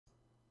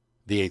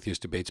The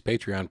Atheist Debates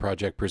Patreon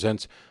project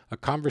presents a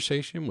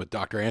conversation with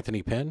Dr.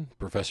 Anthony Pinn,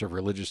 Professor of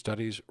Religious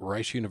Studies,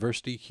 Rice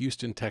University,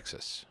 Houston,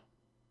 Texas.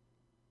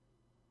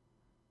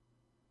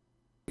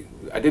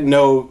 I didn't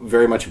know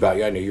very much about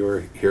you. I knew you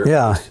were here.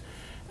 Yeah.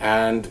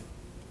 And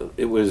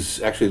it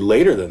was actually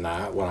later than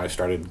that, when I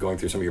started going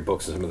through some of your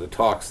books and some of the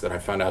talks, that I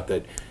found out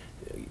that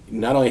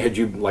not only had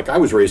you, like I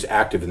was raised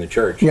active in the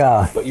church,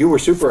 yeah, but you were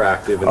super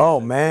active. Oh,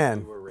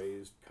 man. You were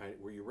raised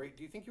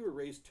do you think you were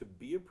raised to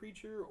be a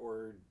preacher,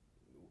 or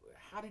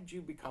how did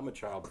you become a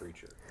child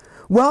preacher?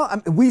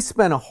 Well, we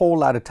spent a whole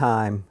lot of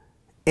time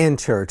in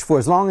church. For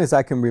as long as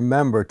I can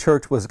remember,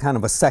 church was kind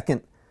of a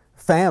second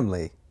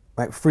family,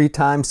 right? Free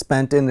time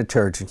spent in the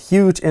church, a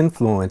huge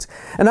influence.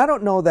 And I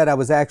don't know that I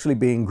was actually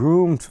being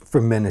groomed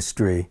for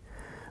ministry.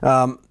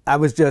 I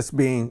was just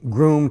being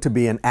groomed to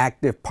be an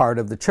active part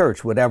of the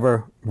church.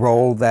 Whatever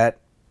role that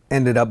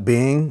ended up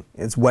being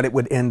is what it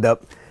would end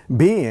up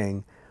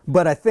being.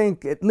 But I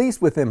think, at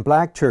least within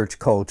black church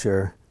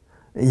culture,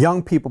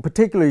 young people,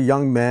 particularly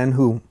young men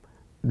who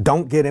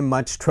don't get in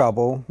much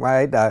trouble,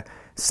 right?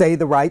 Say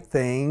the right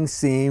things,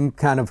 seem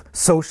kind of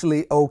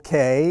socially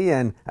okay,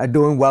 and are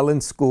doing well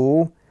in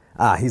school.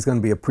 He's going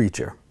to be a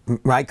preacher,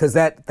 right? Because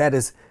that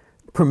is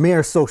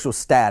premier social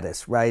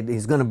status, right?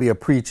 He's going to be a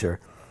preacher.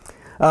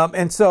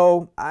 And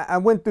so I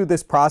went through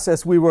this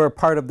process. We were a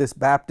part of this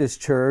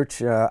Baptist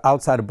church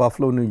outside of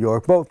Buffalo, New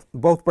York.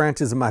 Both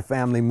branches of my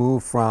family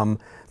moved from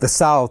the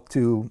South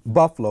to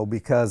Buffalo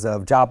because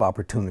of job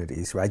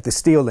opportunities, right? The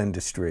steel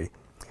industry.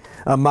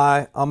 On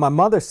my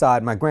mother's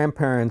side, my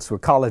grandparents were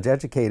college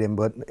educated,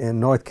 but in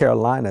North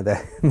Carolina,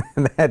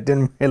 that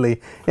didn't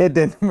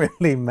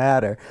really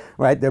matter,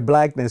 right? Their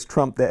blackness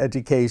trumped their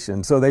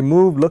education. So they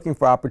moved looking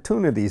for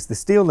opportunities, the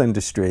steel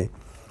industry.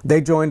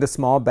 They joined a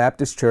small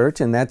Baptist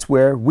church, and that's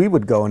where we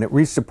would go. And it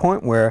reached a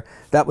point where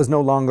that was no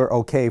longer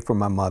okay for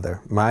my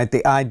mother, right?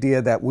 The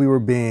idea that we were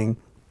being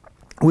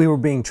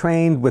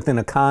trained within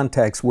a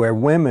context where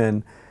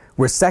women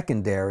were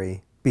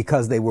secondary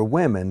because they were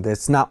women.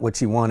 That's not what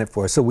she wanted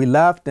for us. So we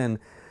left and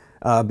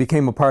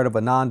became a part of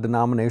a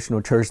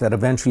non-denominational church that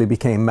eventually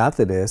became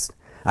Methodist.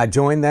 I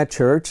joined that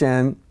church,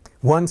 and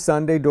one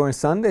Sunday during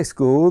Sunday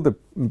school, the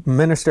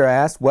minister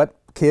asked what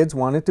kids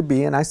wanted to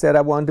be, and I said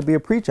I wanted to be a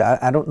preacher.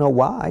 I don't know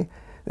why.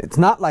 It's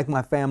not like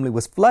my family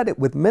was flooded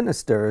with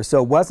ministers,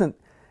 so it wasn't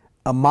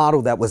a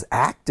model that was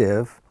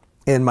active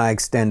in my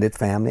extended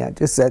family. I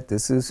just said,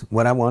 this is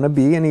what I want to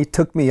be, and he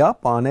took me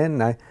up on it,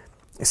 and I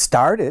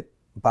started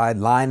by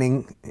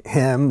lining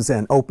hymns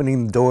and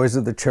opening the doors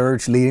of the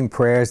church, leading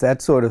prayers,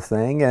 that sort of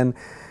thing. And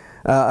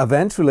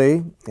eventually,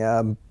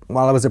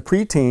 while I was a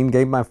preteen,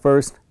 gave my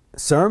first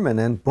sermon,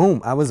 and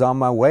boom, I was on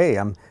my way.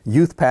 I'm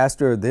youth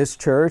pastor of this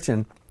church,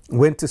 and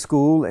went to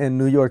school in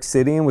New York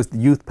City and was the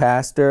youth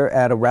pastor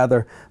at a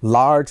rather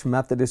large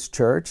Methodist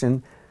church.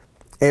 And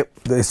the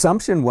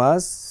assumption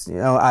was,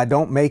 I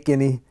don't make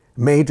any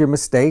major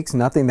mistakes,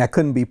 nothing that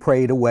couldn't be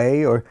prayed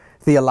away or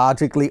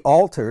theologically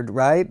altered,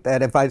 right?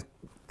 That if I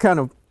kind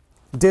of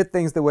did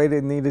things the way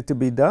they needed to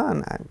be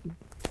done,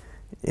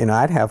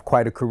 I'd have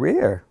quite a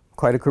career.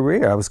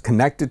 I was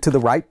connected to the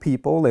right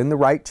people in the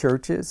right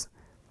churches.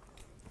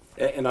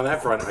 And on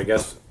that front, I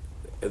guess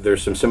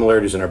there's some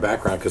similarities in our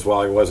background, because while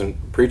I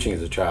wasn't preaching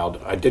as a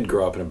child, I did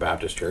grow up in a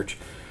Baptist church.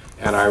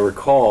 And I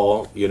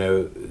recall,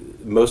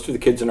 most of the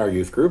kids in our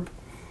youth group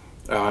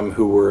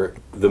who were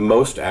the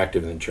most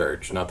active in the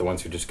church, not the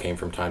ones who just came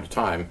from time to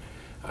time,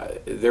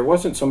 there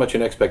wasn't so much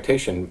an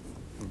expectation,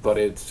 but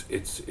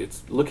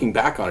it's looking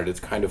back on it, it's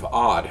kind of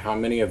odd how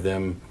many of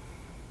them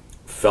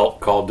felt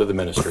called to the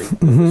ministry.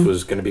 Mm-hmm. This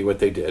was going to be what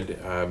they did.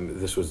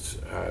 This was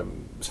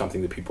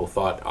something that people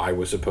thought I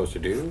was supposed to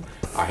do.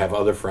 I have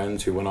other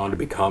friends who went on to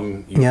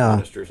become youth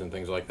ministers and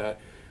things like that.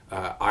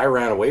 I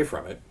ran away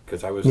from it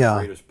because I was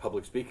afraid of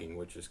public speaking,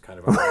 which is kind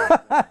of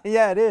a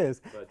yeah, it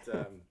is.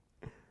 But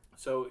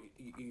so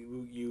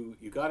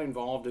you got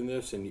involved in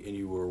this, and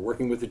you were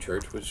working with the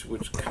church, which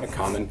was kind of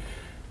common.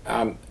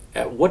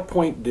 At what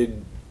point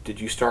did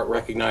you start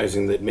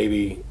recognizing that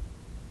maybe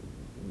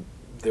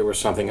there was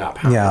something up?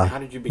 How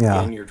did you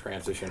begin your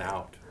transition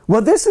out?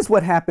 Well, this is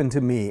what happened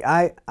to me.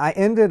 I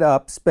ended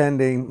up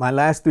spending my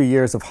last 3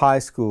 years of high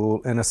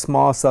school in a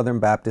small Southern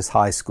Baptist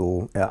high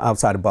school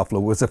outside of Buffalo.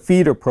 It was a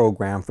feeder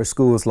program for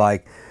schools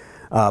like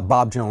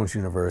Bob Jones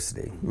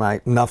University,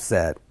 right? Enough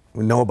said.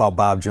 We know about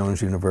Bob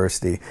Jones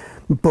University.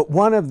 But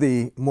one of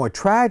the more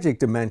tragic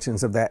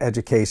dimensions of that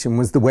education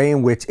was the way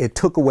in which it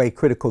took away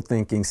critical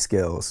thinking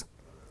skills,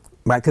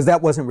 right? Because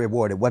that wasn't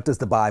rewarded. What does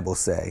the Bible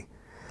say?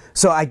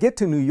 So I get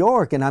to New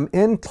York, and I'm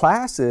in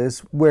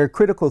classes where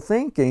critical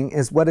thinking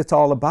is what it's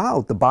all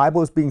about. The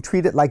Bible is being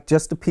treated like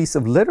just a piece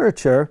of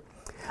literature.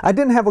 I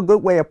didn't have a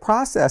good way of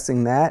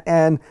processing that,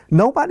 and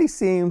nobody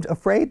seemed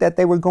afraid that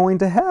they were going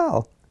to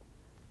hell,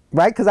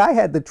 right? Because I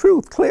had the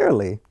truth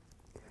clearly.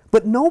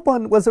 But no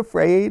one was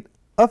afraid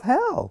of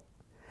hell.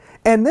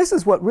 And this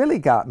is what really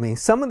got me.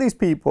 Some of these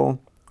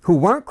people who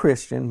weren't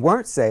Christian,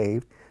 weren't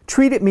saved,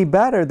 treated me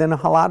better than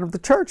a lot of the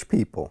church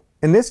people.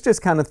 And this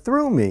just kind of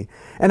threw me.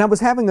 And I was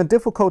having a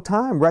difficult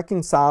time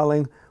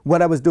reconciling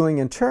what I was doing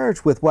in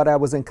church with what I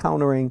was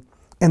encountering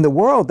in the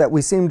world, that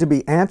we seemed to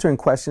be answering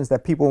questions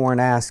that people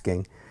weren't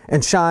asking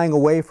and shying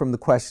away from the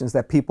questions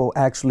that people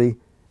actually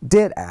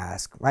did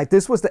ask, right?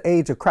 This was the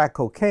age of crack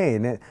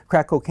cocaine.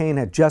 Crack cocaine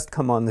had just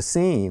come on the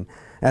scene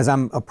as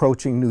I'm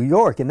approaching New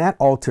York, and that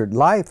altered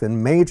life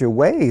in major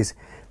ways.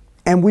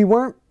 And we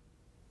weren't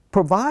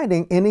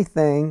providing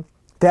anything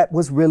that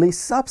was really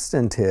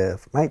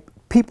substantive, right?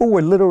 People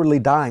were literally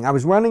dying. I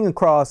was running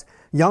across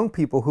young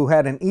people who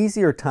had an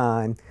easier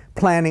time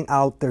planning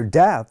out their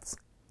deaths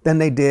than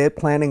they did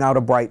planning out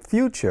a bright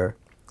future.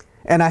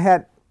 And I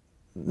had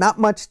not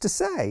much to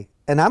say.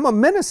 And I'm a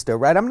minister,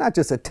 right? I'm not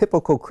just a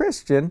typical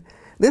Christian.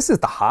 This is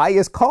the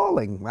highest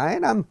calling,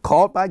 right? I'm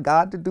called by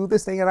God to do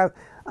this thing, and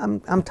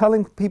I'm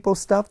telling people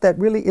stuff that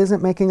really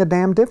isn't making a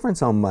damn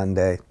difference on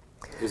Monday.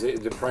 Is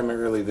it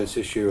primarily this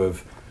issue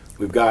of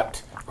we've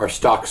got our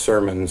stock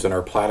sermons and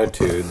our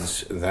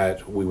platitudes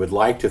that we would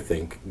like to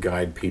think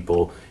guide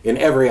people in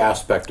every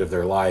aspect of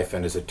their life,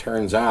 and as it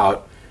turns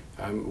out,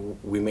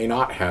 we may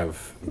not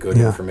have good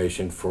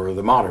information for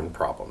the modern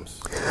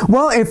problems?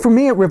 Well, and for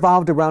me, it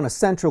revolved around a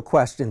central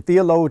question.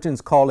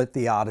 Theologians call it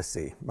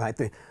theodicy, right?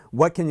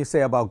 What can you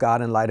say about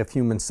God in light of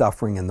human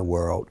suffering in the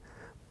world?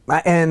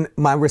 And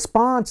my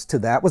response to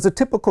that was a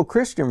typical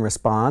Christian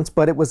response,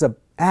 but it was a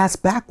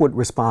ass-backward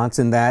response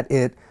in that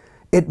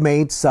it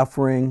made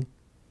suffering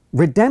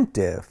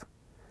redemptive.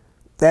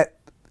 That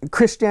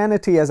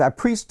Christianity, as I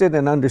preached it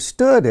and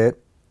understood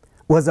it,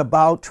 was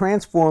about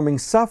transforming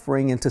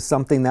suffering into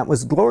something that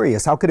was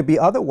glorious. How could it be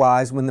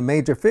otherwise when the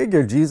major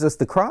figure, Jesus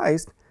the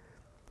Christ,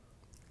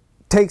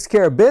 takes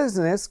care of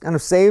business, kind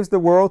of saves the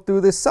world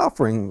through this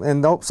suffering?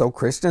 And so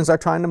Christians are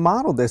trying to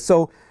model this.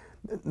 So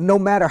no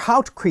matter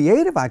how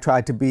creative I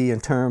tried to be in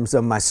terms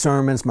of my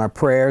sermons, my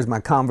prayers, my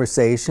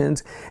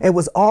conversations, it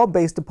was all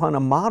based upon a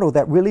model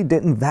that really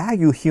didn't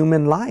value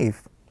human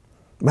life.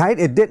 Right?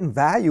 It didn't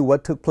value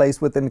what took place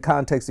within the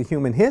context of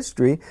human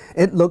history.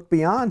 It looked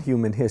beyond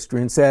human history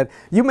and said,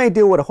 you may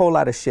deal with a whole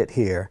lot of shit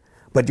here,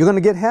 but you're going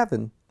to get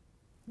heaven.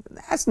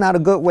 That's not a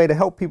good way to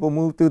help people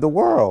move through the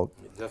world.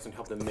 It doesn't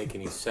help them make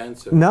any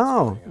sense of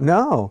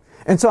No.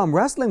 And so I'm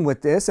wrestling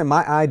with this, and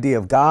my idea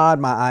of God,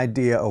 my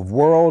idea of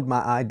world, my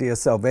idea of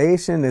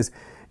salvation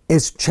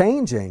is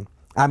changing.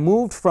 I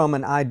moved from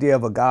an idea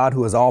of a God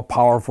who is all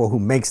powerful, who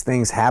makes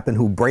things happen,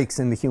 who breaks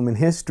into human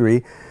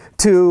history,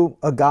 to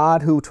a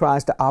God who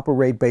tries to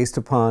operate based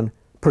upon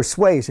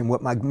persuasion,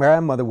 what my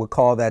grandmother would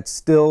call that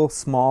still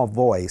small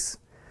voice,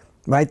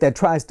 right? That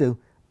tries to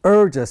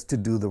urge us to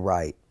do the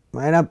right,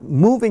 right? I'm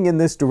moving in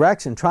this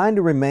direction, trying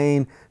to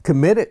remain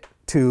committed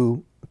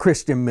to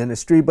Christian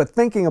ministry, but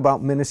thinking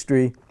about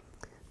ministry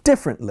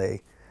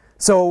differently.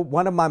 So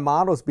one of my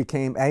models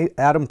became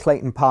Adam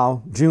Clayton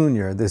Powell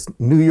Jr., this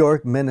New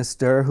York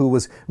minister who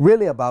was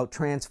really about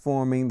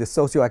transforming the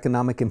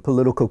socioeconomic and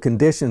political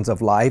conditions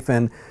of life,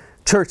 and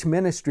church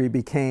ministry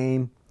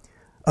became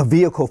a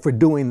vehicle for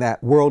doing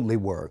that worldly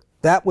work.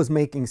 That was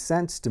making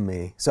sense to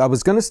me. So I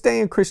was going to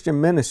stay in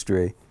Christian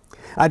ministry.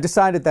 I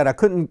decided that I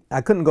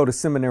couldn't go to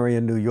seminary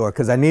in New York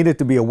because I needed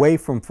to be away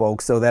from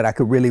folks so that I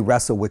could really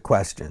wrestle with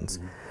questions.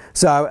 Mm-hmm.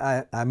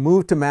 So I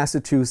moved to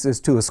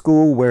Massachusetts to a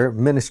school where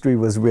ministry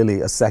was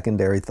really a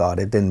secondary thought.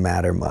 It didn't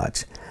matter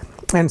much.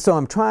 And so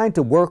I'm trying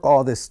to work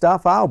all this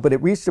stuff out, but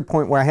it reached a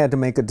point where I had to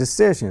make a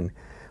decision.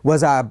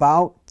 Was I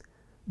about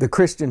the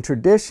Christian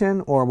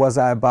tradition, or was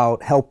I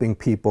about helping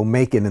people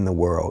make it in the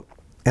world?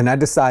 And I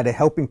decided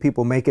helping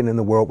people make it in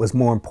the world was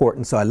more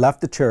important. So I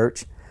left the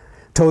church,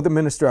 told the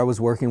minister I was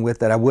working with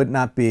that I would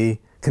not be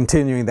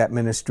continuing that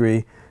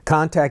ministry,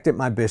 contacted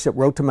my bishop,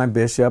 wrote to my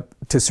bishop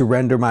to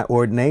surrender my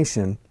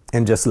ordination,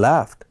 and just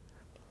left.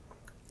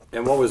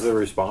 And what was the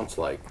response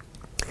like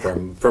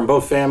from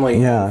both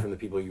family and from the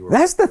people you were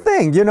That's the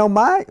thing. You know,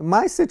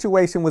 my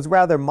situation was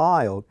rather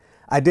mild.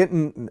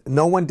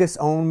 No one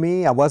disowned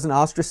me. I wasn't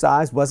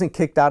ostracized, wasn't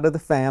kicked out of the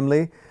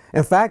family.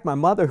 In fact, my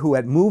mother, who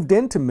had moved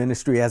into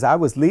ministry as I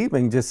was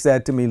leaving, just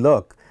said to me,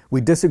 look,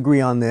 we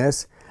disagree on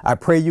this. I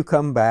pray you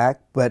come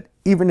back, but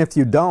even if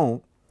you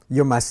don't,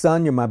 you're my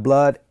son, you're my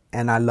blood,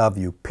 and I love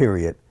you,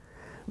 period.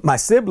 My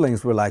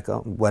siblings were like, oh,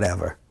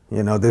 whatever.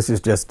 You know, this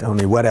is just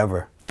only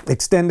whatever.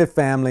 Extended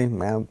family,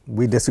 well,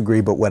 we disagree,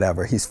 but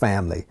whatever, he's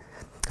family.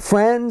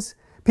 Friends,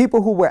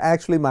 people who were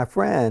actually my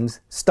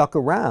friends, stuck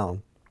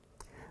around.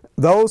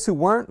 Those who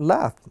weren't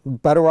left,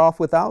 better off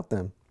without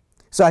them.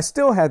 So I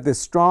still had this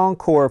strong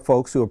core of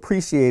folks who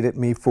appreciated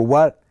me for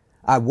what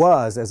I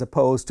was as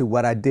opposed to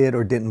what I did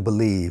or didn't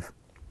believe.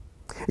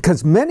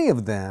 Because many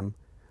of them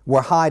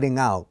were hiding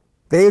out.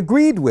 They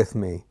agreed with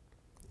me,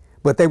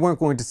 but they weren't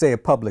going to say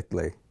it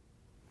publicly.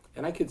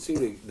 And I could see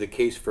the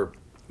case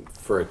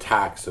for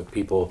attacks of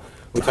people.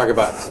 We talk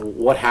about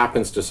what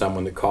happens to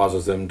someone that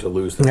causes them to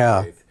lose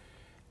their faith.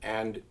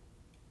 And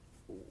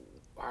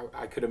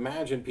I could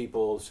imagine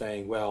people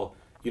saying, well,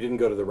 you didn't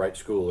go to the right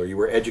school, or you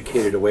were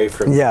educated away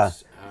from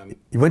this.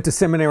 You went to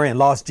seminary and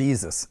lost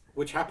Jesus.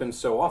 Which happens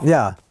so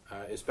often.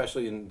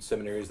 Especially in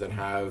seminaries that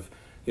have,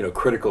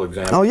 critical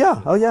exams. Oh,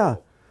 yeah.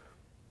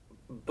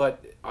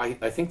 But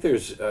I think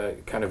there's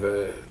kind of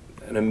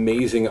an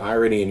amazing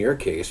irony in your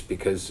case,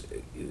 because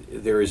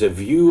there is a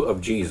view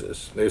of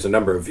Jesus, there's a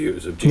number of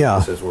views of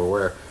Jesus, as we're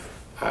aware,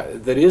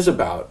 that is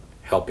about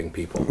helping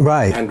people.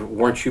 Right. And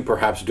weren't you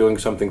perhaps doing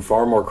something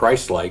far more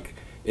Christ-like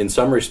in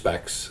some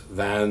respects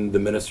than the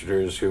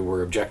ministers who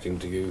were objecting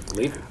to you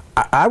leaving?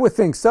 I would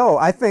think so.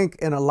 I think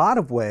in a lot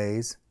of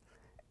ways,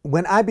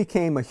 when I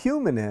became a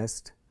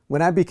humanist,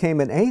 when I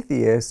became an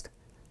atheist,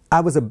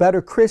 I was a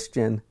better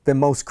Christian than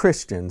most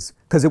Christians,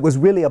 because it was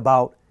really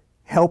about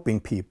helping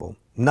people.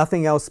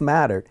 Nothing else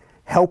mattered.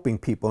 Helping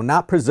people,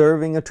 not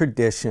preserving a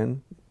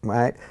tradition,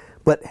 right?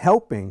 But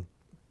helping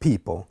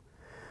people.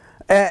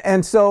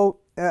 And so,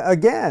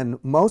 again,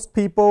 most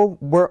people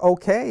were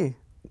okay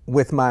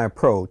with my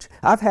approach.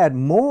 I've had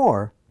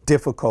more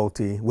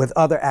difficulty with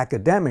other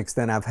academics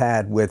than I've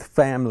had with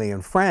family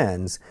and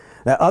friends.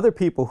 That other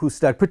people who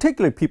study,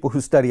 particularly people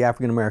who study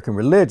African American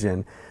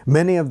religion,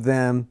 many of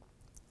them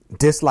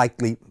dislike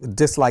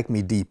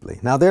me deeply.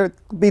 Now, there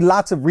could be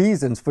lots of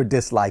reasons for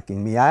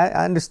disliking me.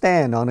 I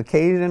understand on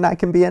occasion I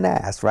can be an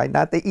ass, right?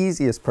 Not the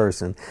easiest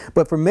person.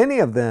 But for many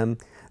of them,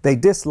 they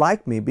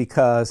dislike me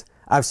because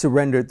I've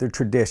surrendered the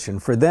tradition.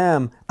 For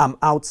them, I'm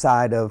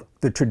outside of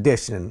the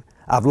tradition.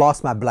 I've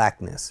lost my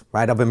blackness,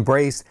 right? I've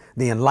embraced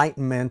the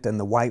Enlightenment and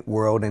the white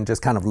world and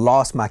just kind of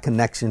lost my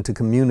connection to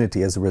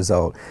community as a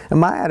result. And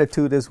my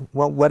attitude is,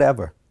 well,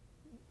 whatever.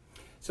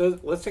 So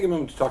let's take a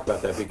moment to talk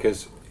about that,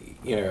 because,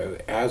 you know,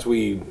 as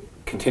we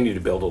continue to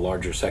build a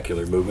larger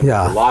secular movement,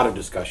 there's a lot of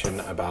discussion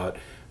about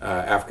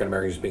African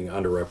Americans being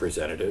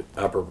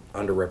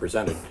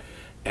underrepresented,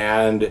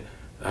 and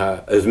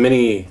as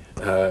many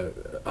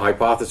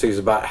hypotheses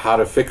about how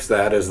to fix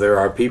that as there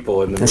are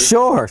people in the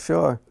movement.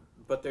 Sure.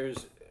 But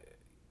there's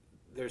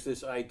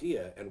this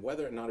idea, and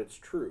whether or not it's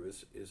true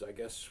is I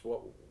guess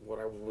what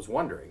I was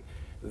wondering,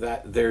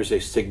 that there's a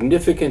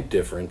significant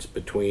difference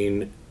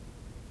between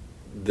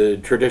the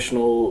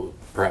traditional,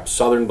 perhaps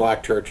Southern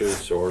black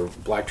churches or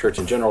black church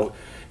in general.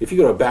 If you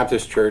go to a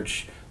Baptist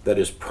church that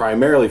is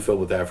primarily filled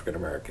with African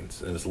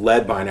Americans and is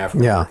led by an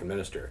African American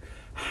minister,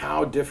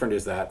 how different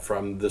is that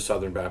from the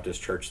Southern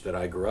Baptist church that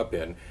I grew up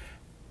in?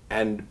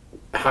 And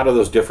what do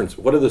those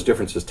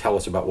differences tell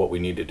us about what we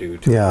need to do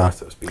to address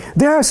those people?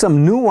 There are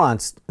some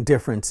nuanced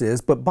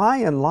differences, but by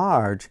and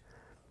large,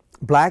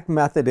 black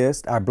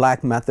Methodists are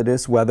black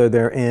Methodists, whether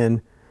they're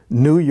in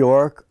New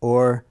York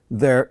or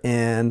they're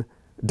in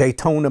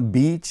Daytona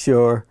Beach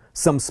or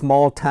some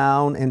small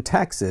town in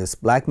Texas.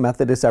 Black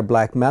Methodists are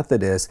black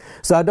Methodists.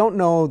 So I don't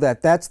know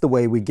that that's the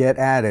way we get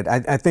at it.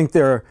 I think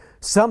there are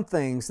some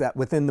things that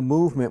within the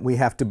movement we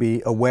have to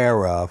be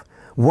aware of.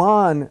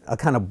 One, a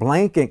kind of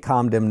blanket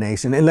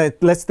condemnation, and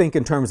let's think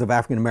in terms of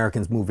African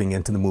Americans moving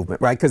into the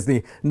movement, right? Because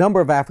the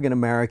number of African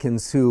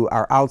Americans who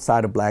are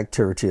outside of black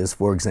churches,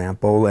 for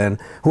example,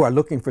 and who are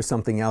looking for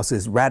something else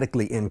is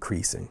radically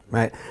increasing,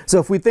 right? So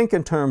if we think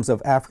in terms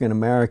of African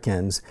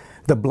Americans,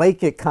 the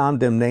blanket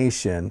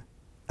condemnation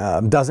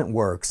doesn't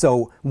work.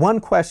 So one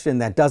question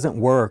that doesn't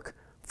work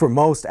for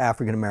most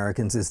African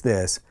Americans is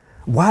this: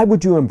 why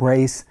would you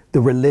embrace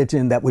the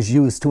religion that was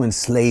used to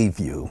enslave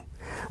you?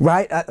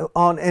 Right?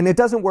 And it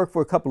doesn't work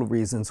for a couple of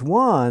reasons.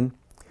 One,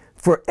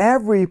 for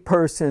every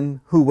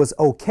person who was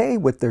okay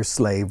with their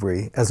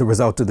slavery as a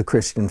result of the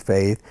Christian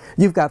faith,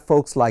 you've got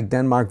folks like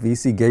Denmark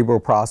Vesey, Gabriel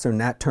Prosser,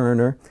 Nat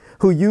Turner,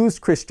 who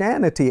used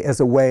Christianity as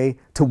a way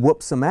to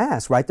whoop some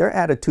ass, right? Their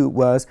attitude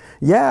was,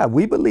 yeah,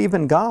 we believe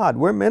in God,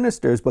 we're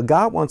ministers, but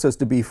God wants us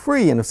to be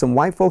free. And if some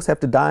white folks have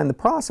to die in the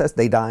process,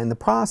 they die in the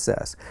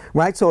process,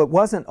 right? So it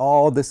wasn't,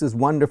 oh, this is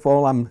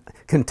wonderful, I'm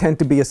content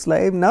to be a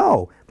slave.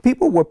 No.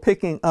 People were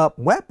picking up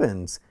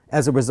weapons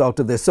as a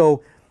result of this.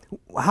 So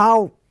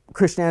how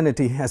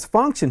Christianity has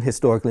functioned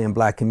historically in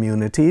black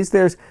communities,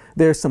 there's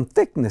some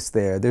thickness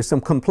there. There's some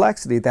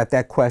complexity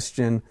that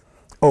question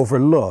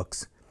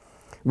overlooks,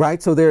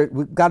 right? So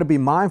we've got to be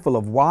mindful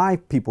of why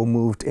people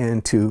moved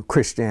into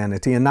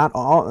Christianity, and not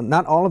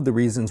all of the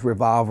reasons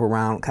revolve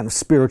around kind of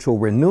spiritual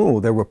renewal.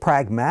 There were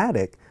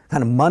pragmatic,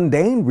 kind of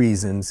mundane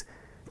reasons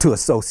to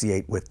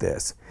associate with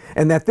this,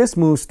 and that this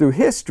moves through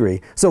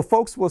history. So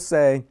folks will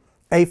say,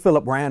 A.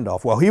 Philip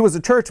Randolph, well, he was a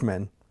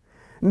churchman.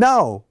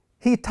 No,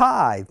 he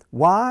tithed.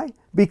 Why?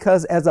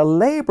 Because as a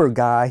labor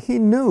guy, he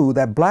knew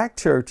that black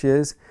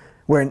churches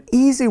were an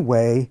easy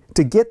way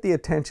to get the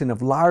attention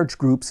of large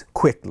groups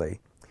quickly.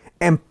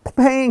 And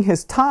paying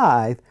his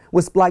tithe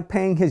was like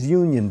paying his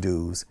union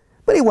dues.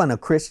 But he wasn't a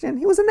Christian,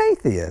 he was an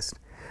atheist,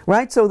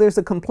 right? So there's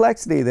a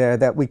complexity there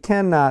that we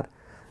cannot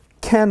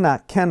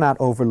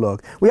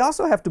overlook. We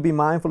also have to be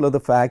mindful of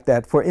the fact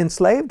that for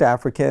enslaved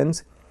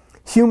Africans,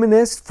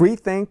 humanists, free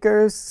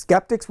thinkers,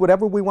 skeptics,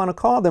 whatever we want to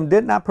call them,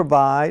 did not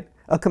provide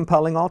a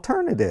compelling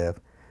alternative.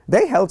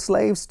 They held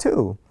slaves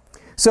too.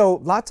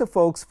 So lots of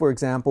folks, for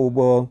example,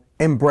 will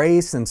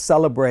embrace and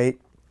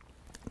celebrate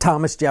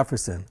Thomas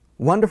Jefferson.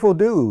 Wonderful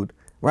dude,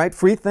 right?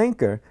 Free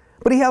thinker,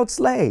 but he held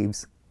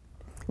slaves.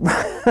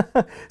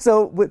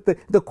 So with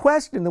the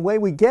question, the way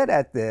we get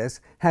at this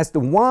has to,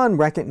 one,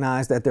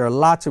 recognize that there are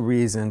lots of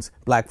reasons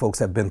black folks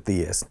have been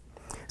theists.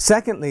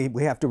 Secondly,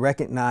 we have to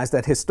recognize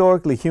that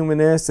historically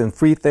humanists and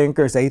free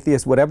thinkers,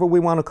 atheists, whatever we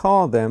want to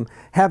call them,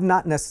 have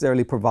not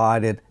necessarily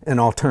provided an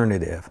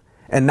alternative.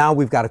 And now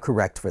we've got to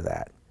correct for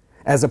that.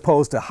 As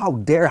opposed to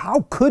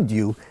how could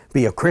you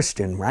be a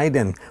Christian, right?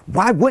 And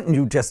why wouldn't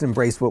you just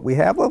embrace what we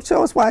have? Well,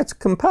 show us why it's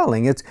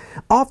compelling. It's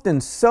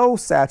often so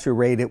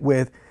saturated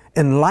with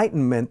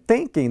Enlightenment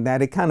thinking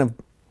that it kind of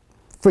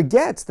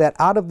forgets that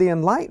out of the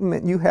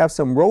Enlightenment, you have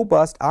some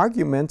robust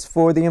arguments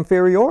for the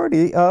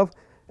inferiority of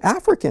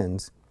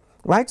Africans,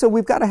 right? So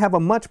we've got to have a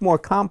much more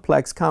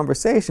complex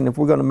conversation if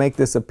we're going to make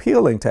this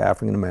appealing to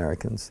African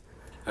Americans.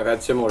 I've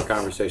had similar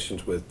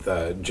conversations with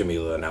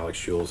Jamila and Alex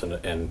Jules,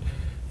 and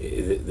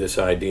this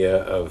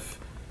idea of,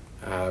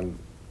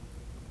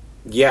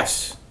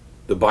 yes,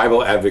 the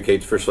Bible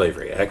advocates for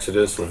slavery,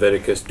 Exodus,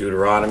 Leviticus,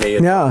 Deuteronomy,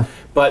 Yeah.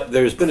 But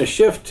there's been a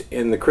shift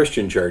in the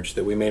Christian church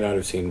that we may not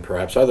have seen in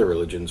perhaps other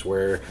religions,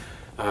 where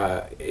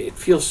it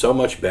feels so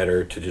much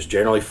better to just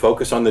generally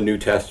focus on the New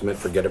Testament,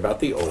 forget about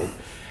the Old.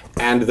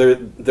 And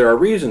there are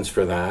reasons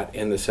for that,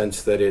 in the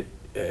sense that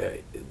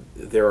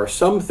there are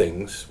some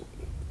things,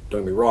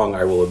 don't get me wrong,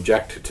 I will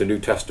object to New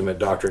Testament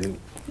doctrine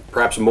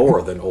perhaps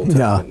more than Old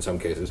Testament in some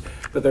cases,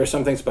 but there are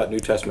some things about New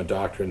Testament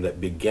doctrine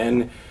that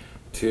begin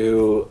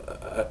to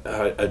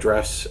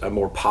address a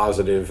more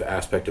positive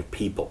aspect of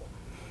people.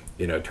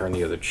 You know, turn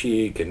the other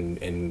cheek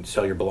and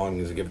sell your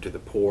belongings and give it to the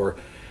poor.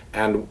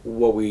 And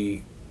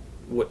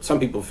what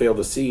some people fail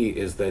to see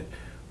is that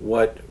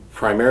what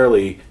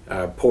primarily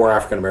poor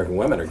African American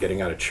women are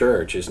getting out of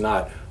church is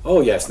not,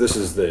 oh yes, this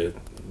is the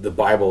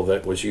Bible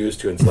that was used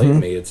to enslave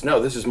me. It's, no,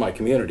 this is my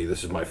community,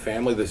 this is my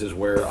family, this is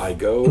where I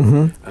go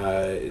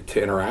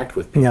to interact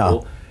with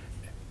people.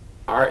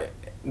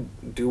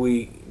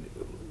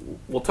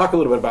 We'll talk a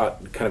little bit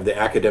about kind of the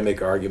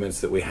academic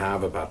arguments that we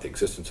have about the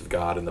existence of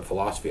God and the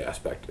philosophy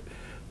aspect,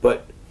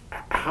 but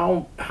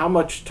how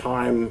much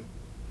time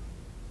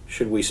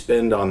should we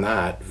spend on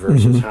that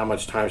versus how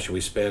much time should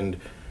we spend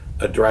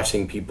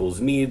addressing people's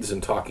needs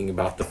and talking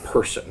about the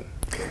person?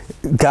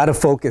 Got to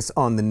focus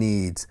on the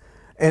needs.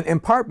 And in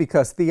part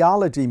because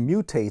theology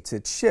mutates,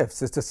 it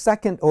shifts. It's a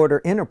second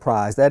order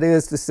enterprise. That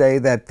is to say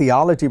that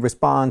theology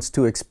responds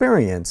to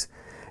experience.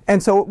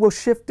 And so it will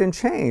shift and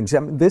change. I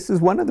mean, this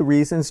is one of the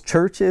reasons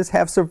churches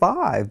have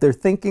survived. Their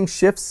thinking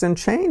shifts and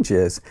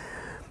changes.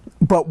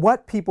 But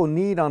what people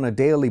need on a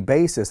daily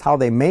basis, how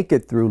they make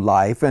it through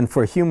life, and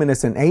for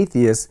humanists and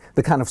atheists,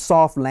 the kind of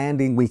soft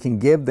landing we can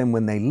give them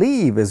when they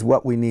leave is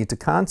what we need to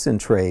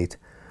concentrate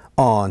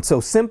on. So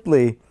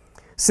simply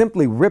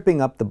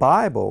ripping up the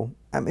Bible,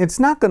 I mean, it's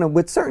not going to,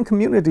 with certain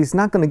communities,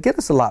 not going to get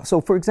us a lot. So,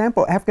 for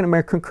example, African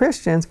American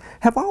Christians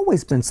have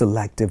always been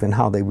selective in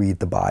how they read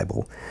the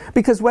Bible.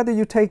 Because whether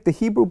you take the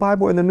Hebrew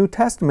Bible or the New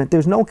Testament,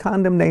 there's no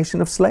condemnation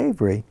of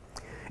slavery.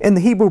 In the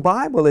Hebrew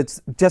Bible,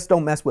 it's just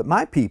don't mess with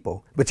my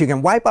people. But you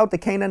can wipe out the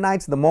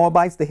Canaanites, the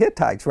Moabites, the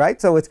Hittites,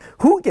 right? So it's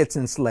who gets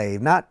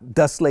enslaved, not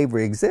does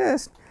slavery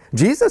exist.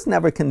 Jesus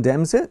never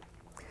condemns it.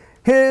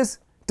 His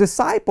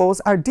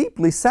disciples are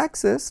deeply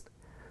sexist.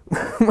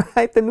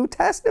 Right? The New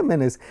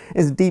Testament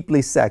is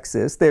deeply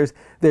sexist.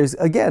 There's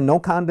again no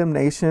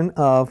condemnation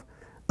of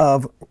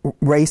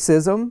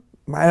racism,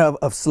 right?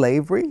 of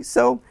slavery.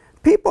 So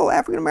people,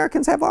 African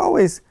Americans, have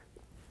always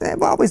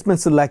been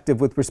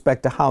selective with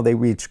respect to how they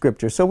read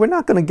Scripture. So we're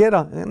not going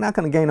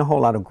to gain a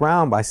whole lot of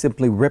ground by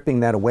simply ripping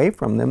that away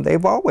from them.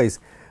 They've always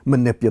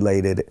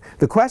manipulated it.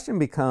 The question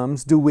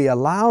becomes, do we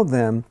allow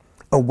them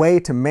a way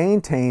to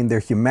maintain their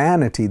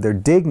humanity, their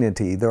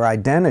dignity, their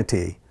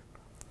identity?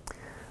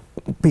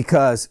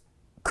 Because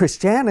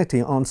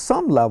Christianity on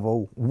some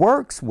level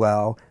works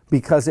well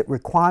because it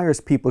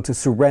requires people to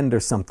surrender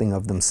something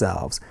of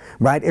themselves,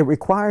 right? It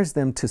requires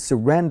them to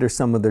surrender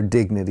some of their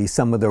dignity,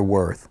 some of their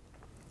worth.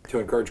 To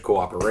encourage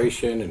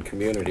cooperation and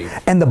community.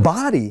 And the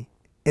body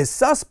is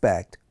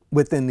suspect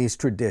within these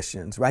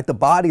traditions, right? The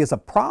body is a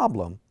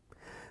problem.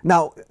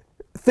 Now,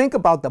 think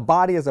about the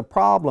body as a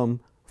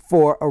problem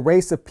for a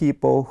race of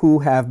people who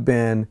have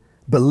been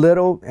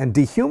belittled and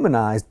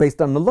dehumanized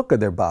based on the look of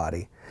their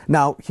body.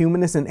 Now,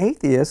 humanists and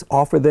atheists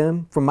offer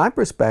them, from my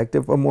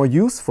perspective, a more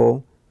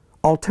useful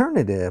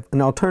alternative,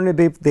 an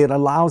alternative that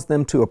allows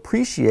them to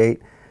appreciate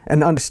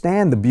and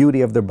understand the beauty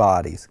of their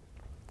bodies.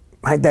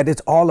 Right? That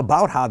it's all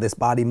about how this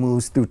body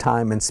moves through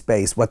time and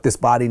space, what this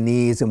body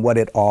needs and what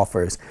it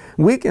offers.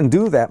 We can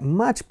do that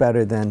much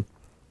better than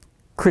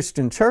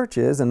Christian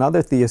churches and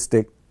other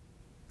theistic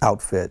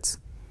outfits.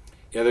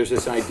 Yeah, there's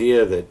this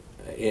idea that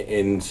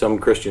in some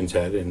Christians'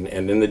 head and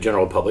in the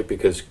general public,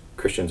 because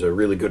Christians are a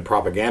really good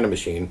propaganda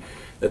machine,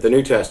 that the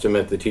New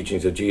Testament, the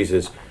teachings of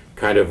Jesus,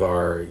 kind of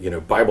are,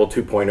 Bible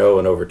 2.0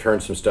 and overturn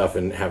some stuff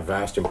and have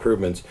vast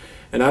improvements.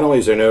 And not only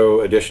is there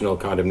no additional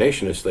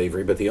condemnation of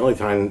slavery, but the only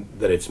time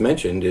that it's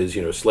mentioned is,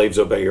 slaves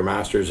obey your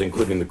masters,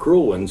 including the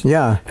cruel ones.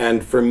 Yeah.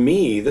 And for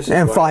me, this is...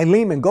 And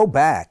Philemon, go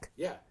back.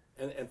 Yeah.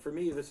 And for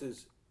me, this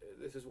is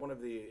one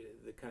of the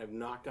kind of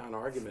knockdown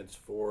arguments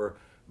for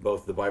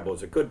both the Bible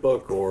as a good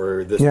book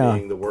or this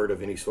being the word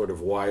of any sort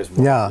of wise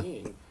moral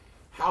being,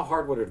 how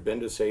hard would it have been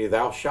to say,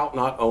 thou shalt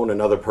not own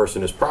another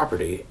person's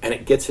property, and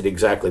it gets it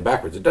exactly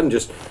backwards. It doesn't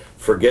just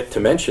forget to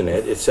mention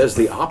it, it says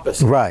the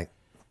opposite. Right.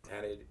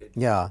 And it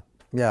Yeah.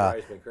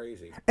 drives me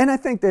crazy. And I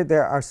think that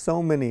there are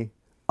so many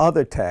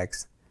other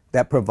texts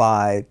that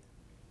provide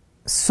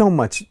so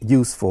much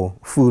useful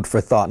food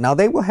for thought. Now,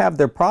 they will have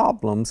their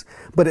problems,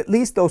 but at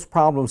least those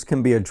problems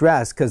can be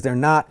addressed because they're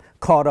not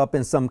caught up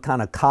in some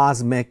kind of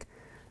cosmic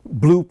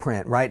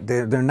blueprint, right?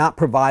 They're not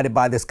provided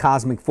by this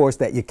cosmic force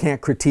that you can't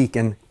critique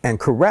and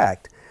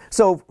correct.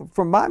 So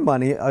for my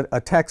money,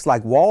 a text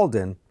like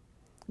Walden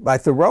by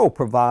Thoreau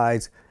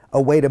provides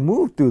a way to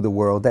move through the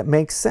world that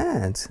makes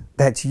sense,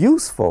 that's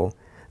useful,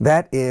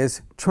 that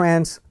is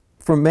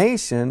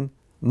transformation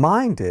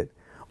minded.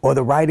 Or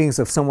the writings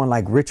of someone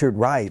like Richard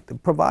Wright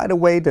provide a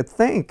way to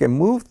think and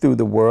move through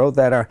the world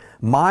that are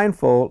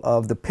mindful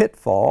of the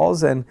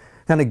pitfalls and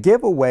kind of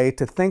give a way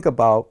to think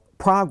about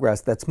progress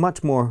that's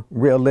much more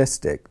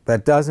realistic,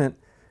 that doesn't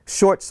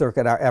short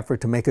circuit our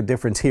effort to make a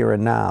difference here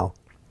and now.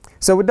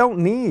 So we don't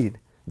need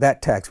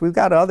that text. We've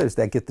got others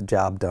that get the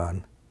job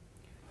done.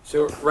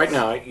 So right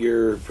now,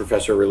 you're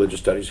professor of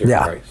religious studies here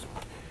at Christ.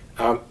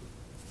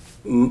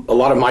 A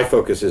lot of my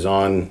focus is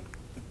on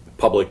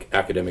public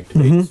academic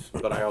debates,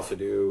 but I also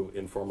do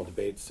informal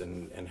debates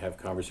and have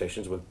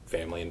conversations with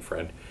family and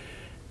friends.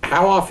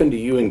 How often do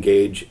you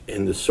engage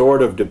in the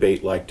sort of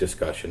debate-like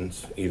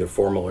discussions, either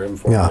formal or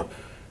informal,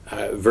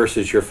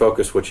 versus your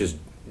focus, which is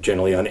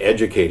generally on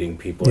educating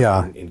people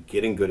and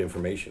getting good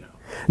information out?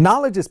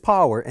 Knowledge is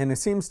power, and it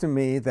seems to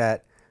me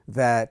that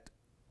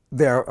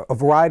there are a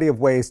variety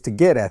of ways to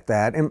get at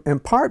that, in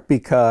part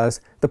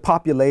because the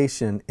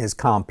population is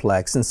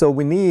complex, and so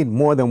we need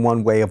more than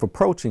one way of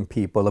approaching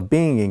people, of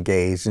being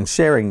engaged and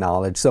sharing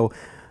knowledge. So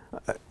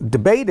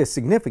debate is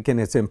significant,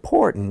 it's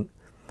important,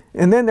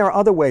 and then there are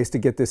other ways to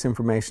get this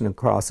information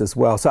across as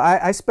well. So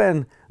I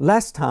spend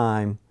less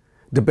time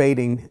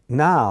debating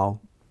now,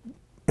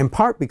 in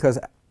part because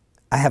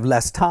I have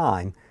less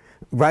time,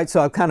 right?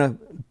 So I kind of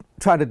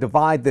try to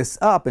divide this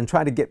up and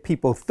try to get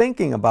people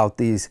thinking about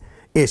these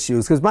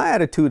issues, because my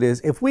attitude is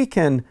if we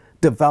can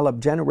develop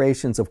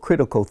generations of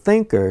critical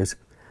thinkers,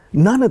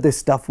 none of this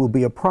stuff will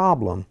be a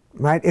problem,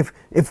 right?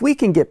 If we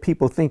can get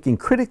people thinking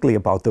critically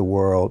about the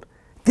world,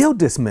 they'll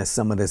dismiss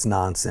some of this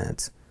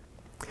nonsense,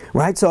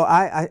 right? So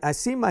I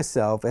see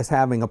myself as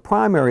having a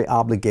primary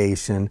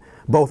obligation,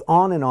 both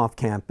on and off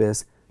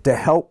campus, to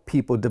help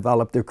people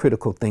develop their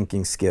critical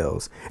thinking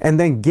skills, and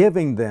then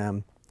giving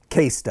them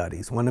case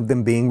studies, one of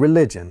them being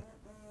religion.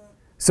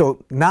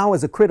 So now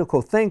as a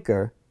critical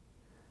thinker,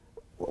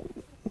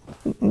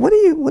 what do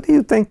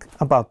you think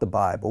about the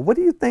Bible? What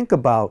do you think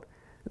about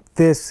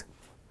this?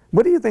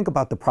 What do you think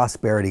about the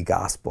prosperity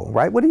gospel,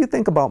 right? What do you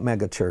think about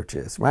mega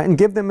churches, right? And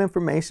give them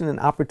information and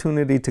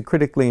opportunity to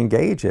critically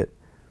engage it.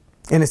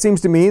 And it seems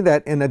to me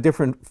that in a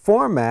different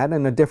format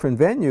and a different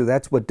venue,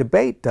 that's what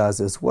debate does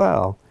as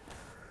well.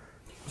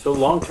 So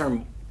long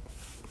term,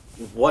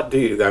 what do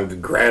you, the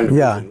grand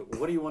vision,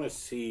 what do you want to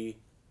see?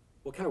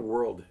 What kind of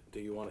world do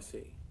you want to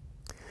see?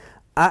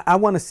 I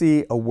want to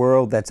see a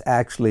world that's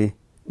actually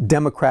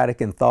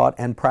democratic in thought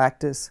and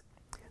practice,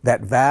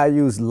 that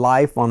values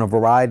life on a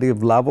variety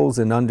of levels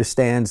and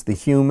understands the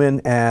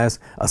human as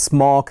a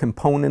small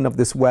component of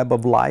this web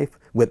of life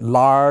with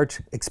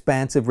large,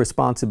 expansive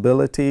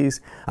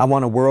responsibilities. I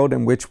want a world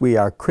in which we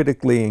are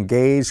critically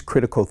engaged,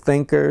 critical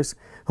thinkers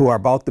who are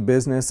about the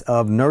business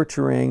of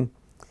nurturing,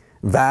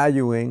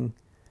 valuing,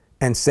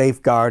 and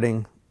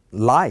safeguarding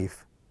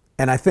life.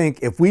 And I think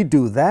if we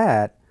do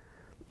that,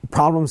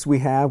 problems we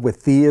have with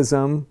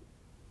theism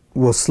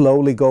will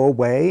slowly go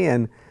away,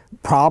 and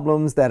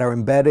problems that are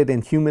embedded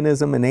in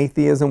humanism and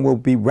atheism will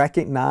be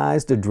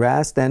recognized,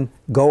 addressed, and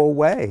go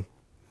away.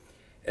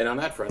 And on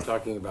that front,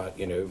 talking about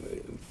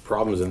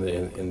problems in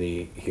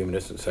the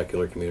humanist and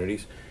secular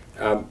communities,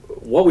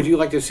 what would you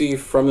like to see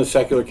from the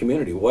secular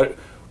community?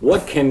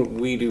 What can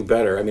we do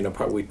better? I mean,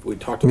 we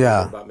talked a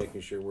little bit about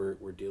making sure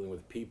we're dealing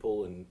with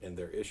people and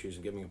their issues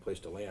and giving them a place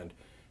to land.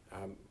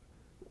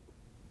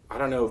 I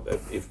don't know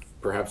if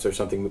perhaps there's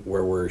something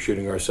where we're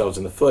shooting ourselves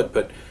in the foot,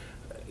 but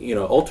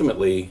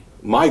ultimately,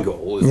 my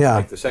goal is to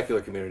make the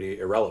secular community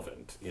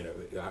irrelevant.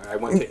 I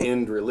want to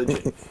end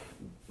religion,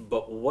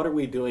 but what are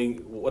we doing?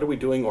 What are we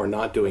doing or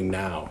not doing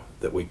now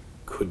that we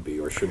could be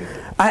or shouldn't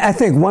be? I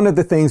think one of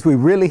the things we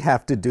really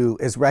have to do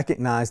is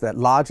recognize that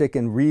logic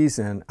and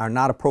reason are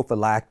not a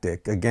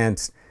prophylactic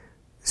against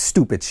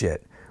stupid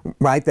shit,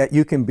 right? That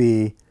you can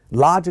be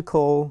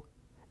logical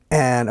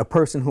and a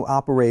person who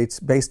operates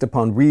based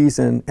upon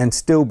reason and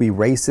still be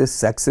racist,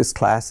 sexist,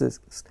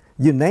 classist,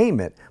 you name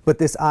it. But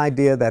this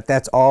idea that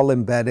that's all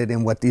embedded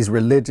in what these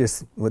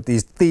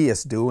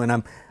theists do,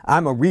 and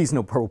I'm a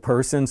reasonable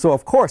person, so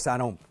of course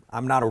I'm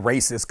not a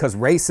racist because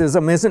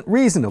racism isn't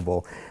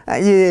reasonable.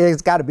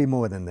 It's got to be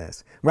more than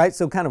this, right?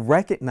 So kind of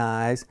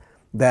recognize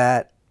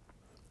that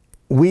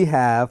we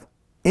have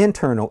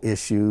internal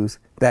issues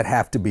that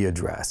have to be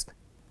addressed.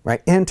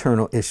 Right?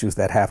 Internal issues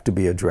that have to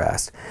be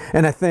addressed.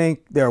 And I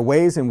think there are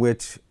ways in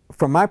which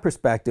from my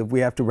perspective, we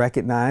have to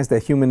recognize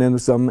that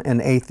humanism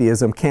and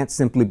atheism can't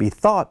simply be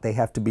thought, they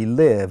have to be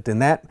lived.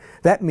 And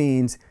that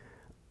means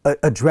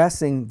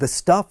addressing the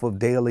stuff of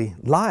daily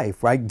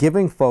life, right?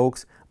 Giving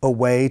folks a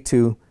way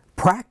to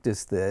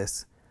practice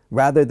this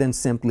rather than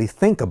simply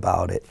think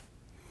about it.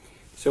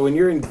 So when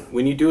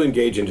you do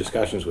engage in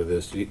discussions with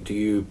this, do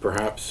you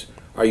perhaps,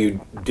 are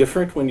you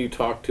different when you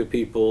talk to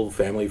people,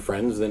 family,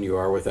 friends, than you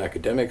are with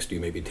academics? Do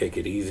you maybe take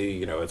it easy?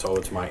 You know,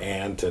 it's my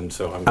aunt, and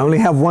so I only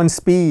have one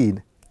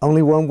speed,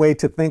 only one way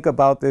to think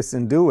about this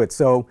and do it.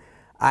 So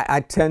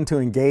I tend to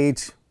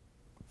engage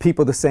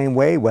people the same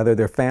way, whether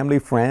they're family,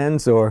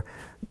 friends, or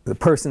the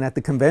person at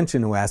the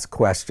convention who asks a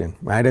question,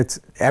 right?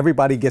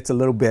 Everybody gets a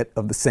little bit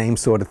of the same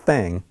sort of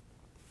thing.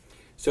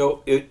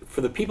 So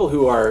for the people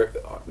who are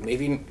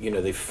maybe, you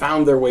know, they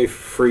found their way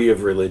free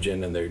of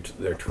religion and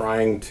they're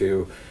trying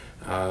to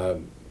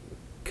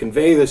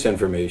convey this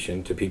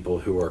information to people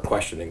who are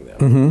questioning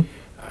them,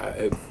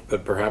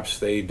 but perhaps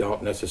they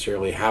don't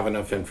necessarily have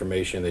enough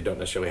information, they don't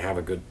necessarily have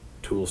a good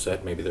tool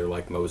set, maybe they're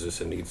like Moses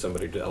and need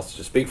somebody else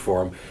to speak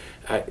for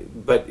them.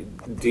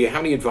 But do you have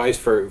any advice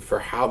for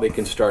how they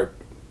can start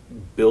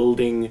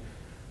building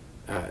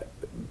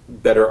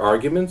better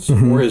arguments,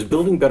 or is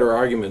building better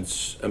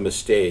arguments a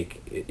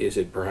mistake? Is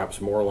it perhaps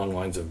more along the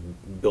lines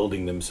of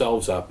building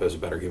themselves up as a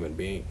better human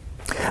being?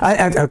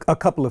 A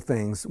couple of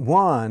things.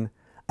 One,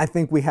 I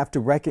think we have to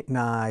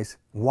recognize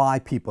why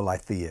people are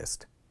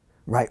theist,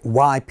 right?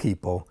 Why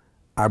people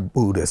are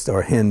Buddhist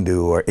or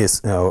Hindu or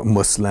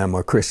Muslim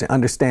or Christian.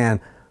 Understand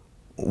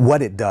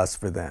what it does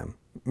for them,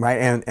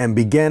 right? And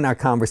begin our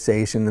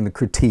conversation and the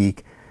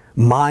critique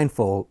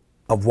mindful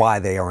of why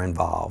they are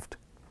involved.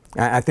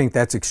 I think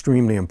that's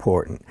extremely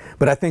important.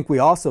 But I think we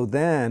also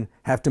then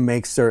have to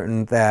make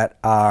certain that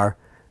our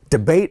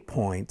debate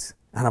points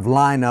kind of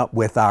line up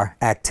with our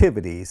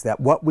activities, that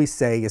what we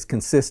say is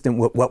consistent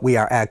with what we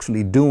are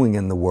actually doing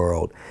in the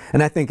world.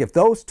 And I think if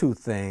those two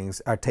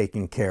things are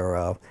taken care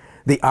of,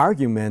 the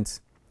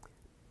arguments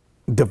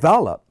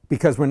develop,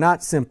 because we're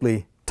not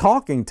simply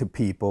talking to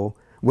people,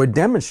 we're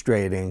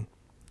demonstrating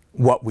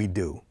what we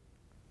do.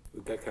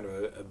 We've got kind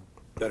of a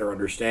better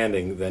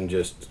understanding than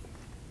just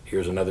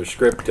here's another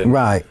script. And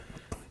right.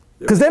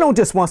 Because they don't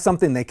just want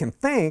something they can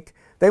think,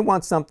 they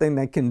want something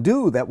they can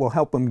do that will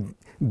help them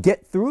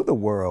get through the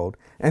world.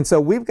 And so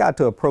we've got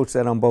to approach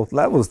that on both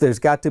levels. There's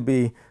got to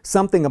be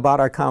something about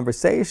our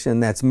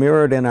conversation that's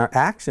mirrored in our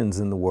actions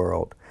in the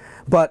world.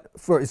 But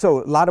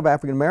so a lot of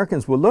African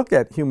Americans will look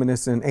at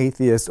humanist and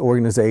atheist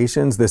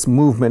organizations, this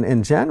movement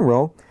in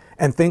general,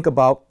 and think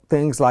about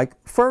things like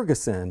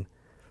Ferguson,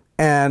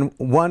 and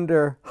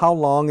wonder how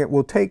long it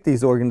will take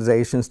these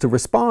organizations to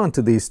respond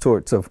to these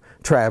sorts of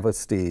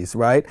travesties,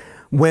 right?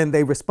 When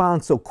they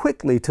respond so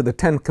quickly to the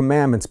 10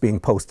 Commandments being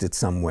posted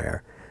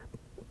somewhere.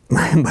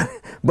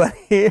 But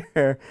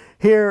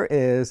here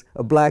is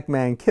a black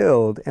man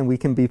killed, and we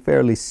can be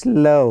fairly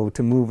slow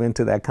to move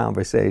into that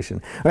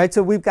conversation, right?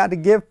 So we've got to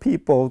give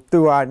people,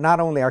 through our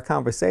not only our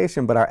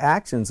conversation, but our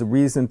actions, a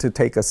reason to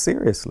take us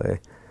seriously.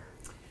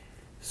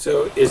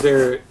 So is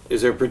there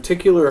a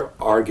particular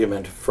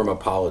argument from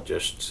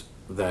apologists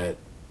that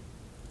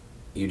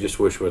you just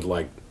wish would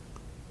like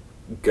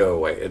go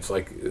away? It's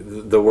like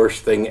the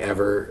worst thing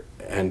ever,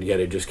 and yet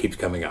it just keeps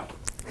coming up.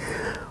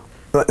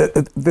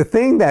 The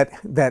thing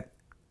that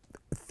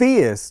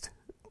theists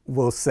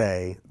will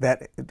say,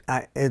 that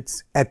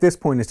it's at this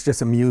point it's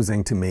just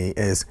amusing to me,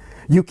 is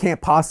you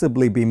can't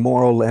possibly be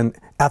moral and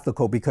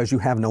ethical because you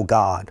have no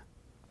God.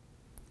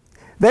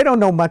 They don't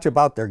know much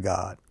about their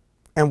God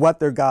and what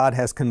their God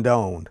has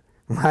condoned,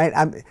 right?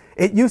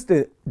 It used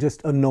to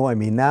just annoy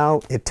me. Now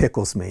it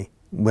tickles me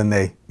when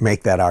they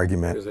make that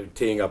argument. Because they're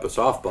teeing up a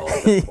softball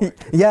at that point.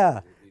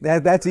 Yeah,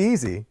 that's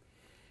easy.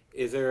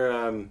 Is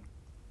there,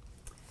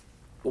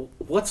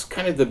 what's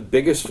kind of the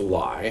biggest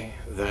lie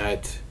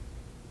that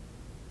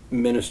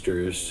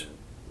ministers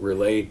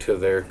relay to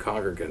their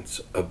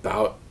congregants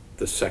about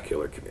the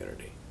secular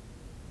community?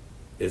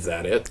 Is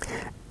that it?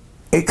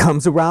 It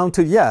comes around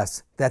to,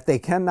 yes, that they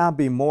cannot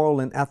be moral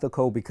and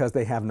ethical because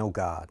they have no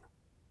God.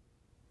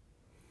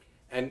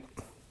 And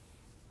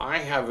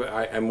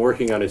I'm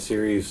working on a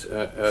series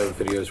of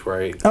videos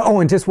where I... Oh,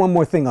 and just one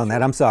more thing on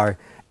that, I'm sorry.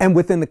 And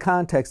within the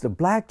context of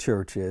black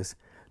churches,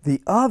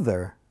 the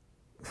other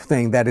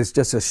thing that is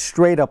just a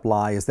straight up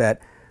lie is that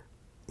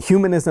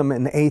humanism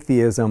and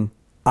atheism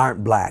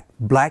aren't black.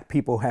 Black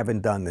people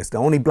haven't done this. The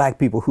only black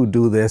people who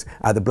do this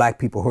are the black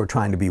people who are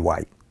trying to be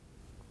white.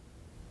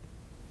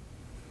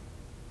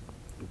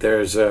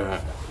 There's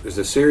a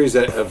series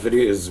of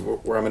videos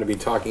where I'm going to be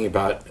talking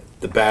about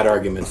the bad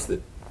arguments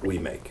that we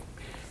make.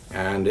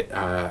 And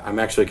I'm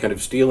actually kind of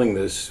stealing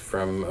this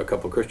from a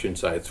couple Christian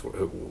sites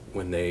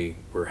when they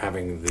were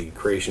having the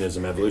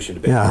creationism evolution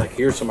debate. Yeah. Like,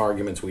 here's some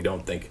arguments we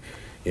don't think,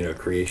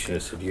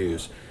 creationists would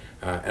use.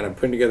 And I'm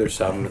putting together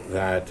some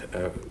that,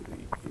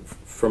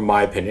 from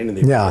my opinion and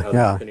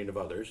the opinion of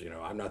others,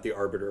 I'm not the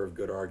arbiter of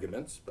good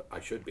arguments, but I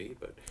should be.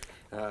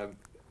 But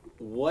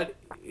what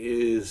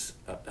is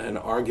an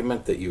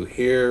argument that you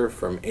hear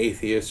from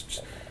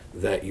atheists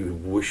that you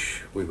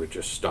wish we would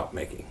just stop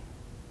making?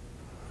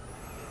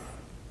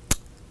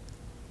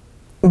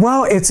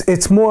 Well,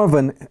 it's more of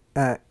an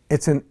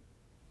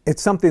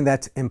it's something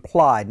that's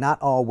implied,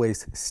 not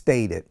always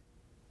stated,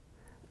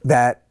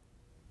 that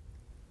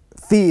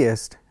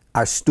theists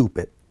are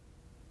stupid.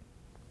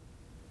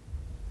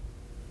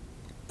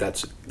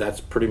 That's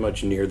pretty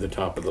much near the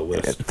top of the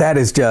list. That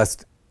is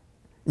just,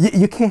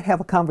 you can't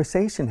have a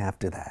conversation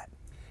after that.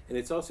 And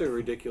it's also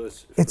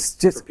ridiculous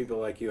for people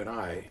like you and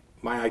I.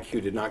 My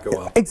IQ did not go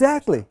up.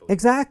 Exactly,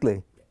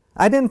 exactly.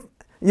 I didn't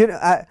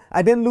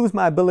lose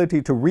my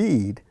ability to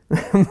read.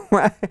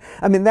 Right?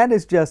 I mean, that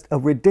is just a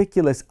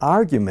ridiculous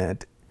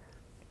argument.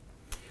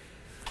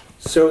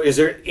 So is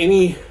there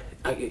any,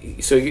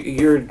 so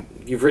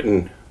you've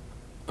written,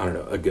 I don't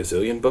know, a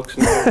gazillion books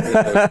now?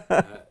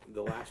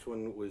 The last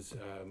one was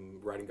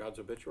Writing God's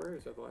Obituary.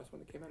 Is that the last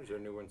one that came out? Is there a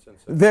new one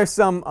since then?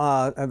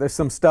 There's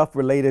some stuff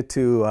related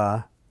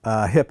to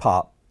hip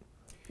hop.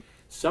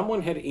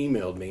 Someone had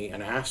emailed me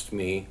and asked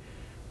me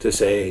to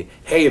say,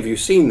 hey, have you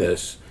seen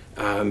this?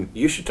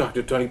 You should talk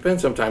to Tony Pinn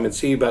sometime and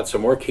see about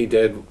some work he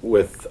did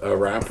with a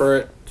rapper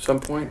at some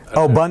point.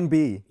 Oh, Bun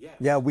B. Yes.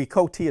 Yeah, we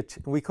co-teach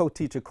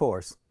a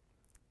course.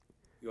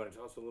 You want to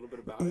tell us a little bit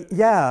about it?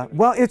 Yeah,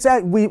 well,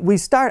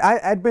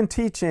 I'd been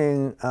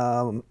teaching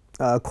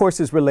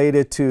courses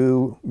related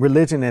to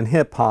religion and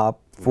hip hop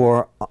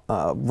for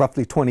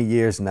roughly 20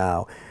 years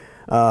now.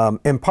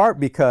 In part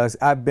because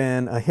I've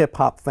been a hip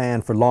hop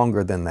fan for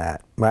longer than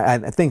that.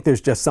 Right? I think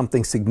there's just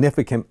something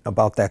significant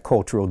about that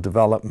cultural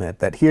development,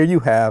 that here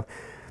you have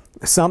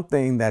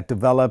something that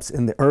develops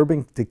in the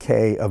urban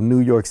decay of New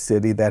York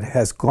City that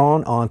has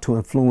gone on to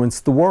influence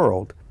the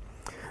world.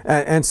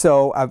 And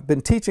so I've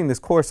been teaching this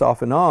course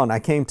off and on. I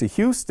came to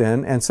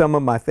Houston and some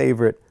of my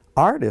favorite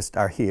artists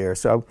are here.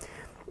 So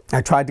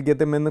I tried to get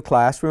them in the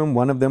classroom.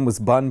 One of them was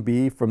Bun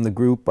B from the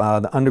group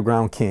the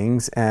Underground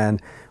Kings,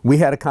 and we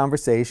had a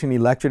conversation. He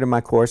lectured in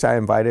my course. I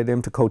invited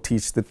him to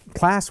co-teach the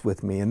class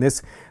with me, and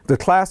the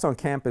class on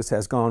campus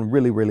has gone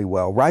really, really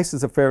well. Rice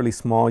is a fairly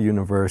small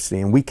university,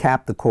 and we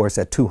capped the course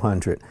at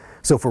 200.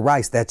 So for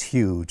Rice, that's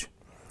huge.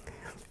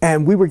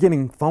 And we were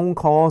getting phone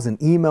calls and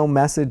email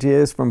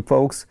messages from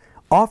folks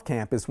off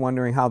campus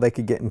wondering how they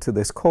could get into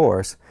this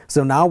course.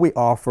 So now we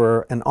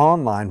offer an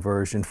online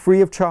version free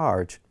of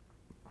charge.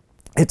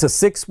 It's a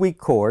 6-week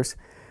course.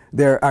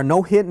 There are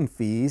no hidden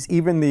fees.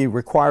 Even the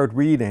required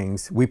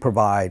readings we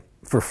provide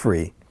for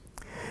free.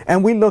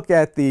 And we look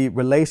at the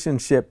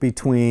relationship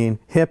between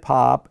hip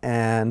hop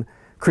and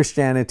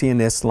Christianity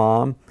and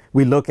Islam.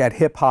 We look at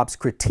hip hop's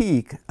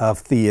critique of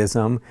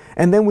theism.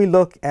 And then we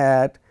look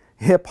at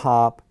hip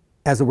hop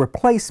as a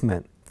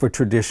replacement for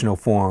traditional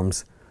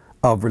forms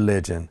of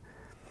religion.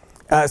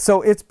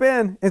 So it's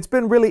been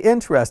really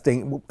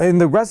interesting. In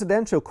the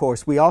residential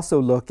course, we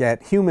also look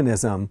at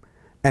humanism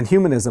and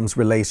humanism's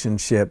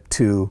relationship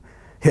to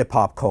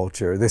hip-hop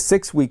culture. The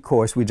 6-week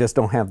course, we just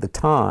don't have the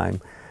time.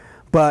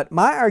 But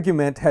my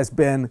argument has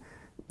been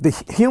the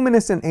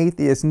humanists and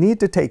atheists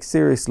need to take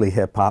seriously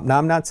hip-hop. Now,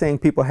 I'm not saying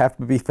people have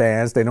to be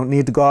fans. They don't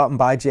need to go out and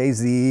buy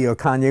Jay-Z or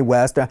Kanye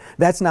West.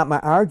 That's not my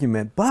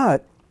argument.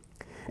 But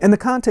in the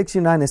context of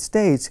the United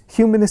States,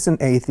 humanists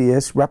and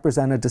atheists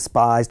represent a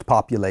despised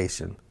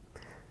population.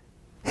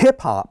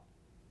 Hip-hop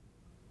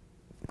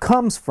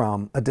comes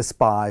from a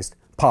despised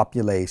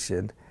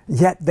population.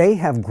 Yet they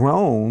have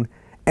grown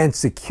and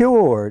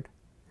secured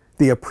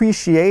the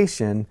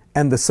appreciation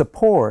and the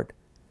support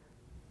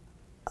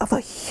of a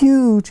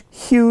huge,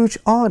 huge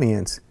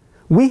audience.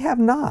 We have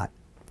not.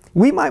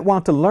 We might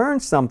want to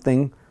learn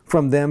something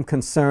from them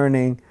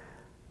concerning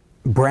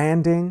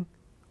branding,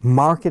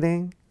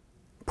 marketing,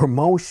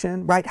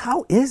 promotion, right?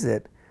 How is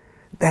it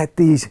that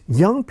these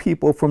young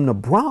people from the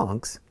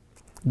Bronx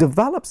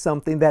develop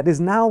something that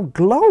is now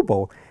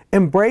global,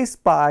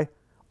 embraced by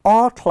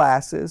all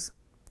classes,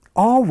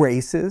 all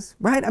races,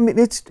 right? I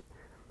mean,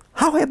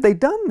 how have they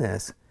done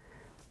this?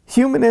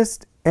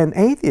 Humanists and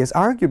atheists,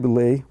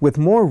 arguably, with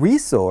more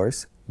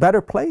resource,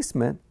 better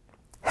placement,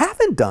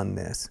 haven't done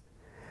this.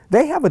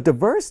 They have a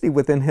diversity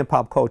within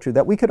hip-hop culture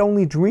that we could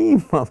only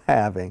dream of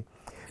having.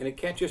 And it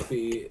can't just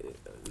be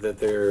that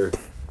they're...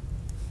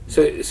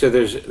 So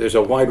there's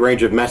a wide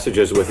range of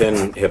messages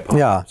within hip-hop.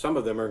 Yeah. Some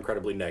of them are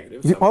incredibly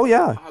negative, some oh,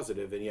 yeah. are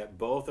positive, and yet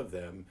both of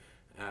them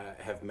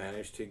have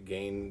managed to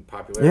gain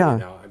popularity. Yeah.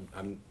 Now,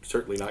 I'm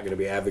certainly not going to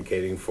be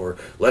advocating for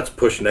let's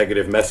push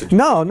negative messages.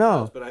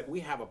 No. But we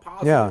have a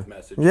positive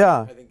message.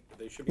 Yeah. I think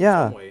there should be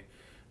some way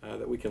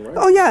that we can learn.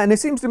 Oh, yeah, and it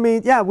seems to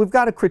me, we've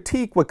got to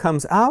critique what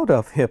comes out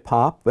of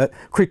hip-hop, but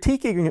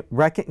critiquing,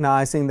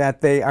 recognizing that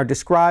they are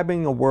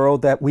describing a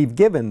world that we've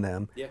given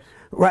them. Yes.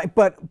 Right,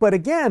 but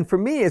again, for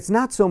me, it's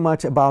not so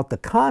much about the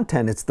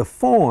content, it's the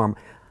form.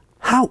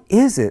 How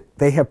is it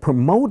they have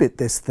promoted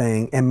this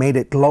thing and made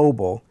it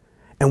global,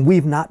 and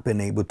we've not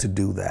been able to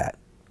do that?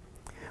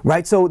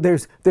 Right, so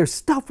there's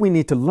stuff we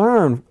need to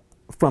learn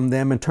from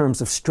them in terms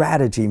of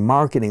strategy,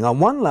 marketing. On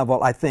one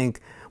level, I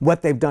think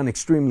what they've done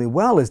extremely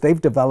well is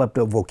they've developed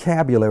a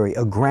vocabulary,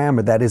 a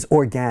grammar that is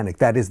organic,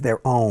 that is their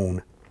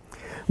own.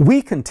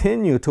 We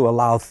continue to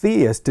allow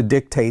theists to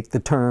dictate the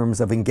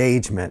terms of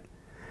engagement.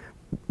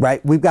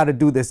 Right? We've got to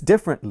do this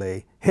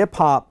differently. Hip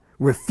hop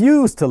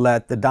refuse to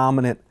let the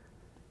dominant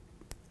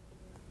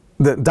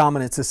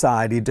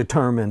society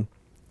determine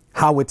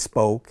how it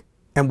spoke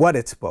and what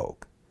it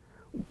spoke.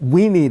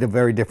 We need a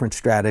very different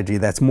strategy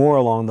that's more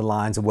along the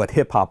lines of what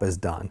hip hop has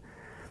done.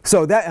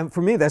 So that, and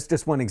for me, that's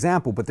just one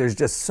example, but there's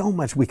just so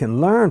much we can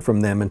learn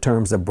from them in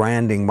terms of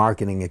branding,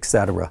 marketing,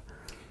 etc.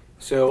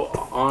 So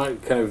on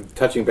kind of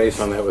touching base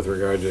on that with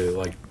regard to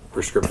like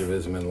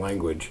prescriptivism and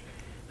language,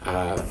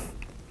 of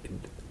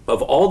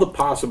all the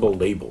possible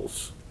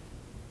labels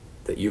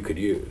that you could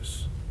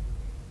use,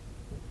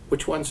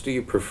 which ones do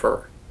you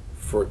prefer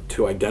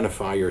to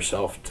identify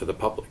yourself to the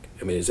public?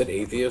 I mean, is it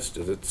atheist?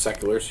 Is it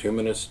secularist,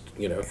 humanist,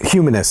 you know?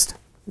 Humanist.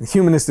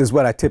 Humanist is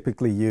what I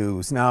typically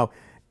use. Now,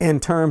 in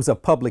terms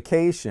of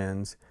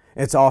publications,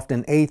 it's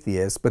often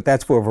atheist, but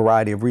that's for a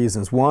variety of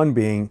reasons. One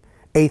being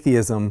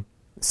atheism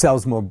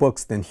sells more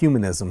books than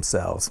humanism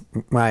sells,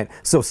 right?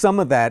 So some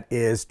of that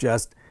is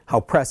just how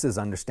presses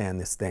understand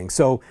this thing.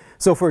 So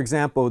for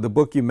example, the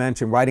book you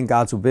mentioned, Writing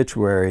God's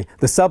Obituary,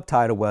 the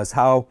subtitle was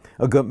How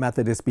a Good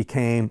Methodist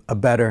Became a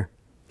Better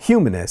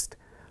Humanist.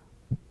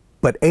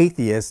 But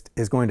atheist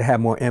is going to have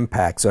more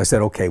impact. So I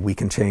said, okay, we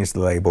can change the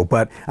label.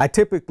 But I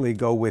typically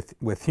go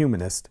with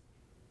humanist.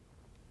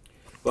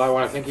 Well, I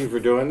want to thank you for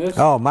doing this.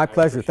 Oh, my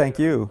pleasure. Thank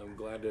you. I'm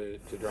glad to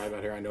drive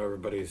out here. I know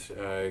everybody's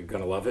going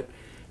to love it.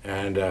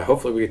 And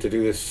hopefully we get to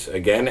do this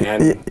again.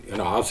 And you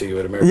know, I'll see you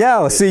at America. Yeah,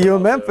 I'll see you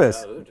in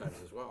Memphis. Other times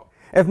as well.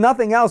 If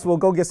nothing else, we'll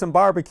go get some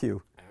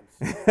barbecue.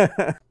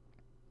 Absolutely.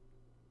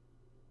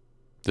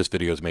 This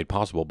video is made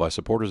possible by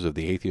supporters of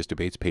the Atheist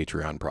Debates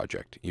Patreon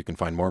project. You can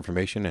find more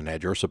information and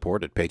add your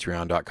support at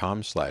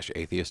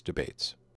patreon.com/atheistdebates.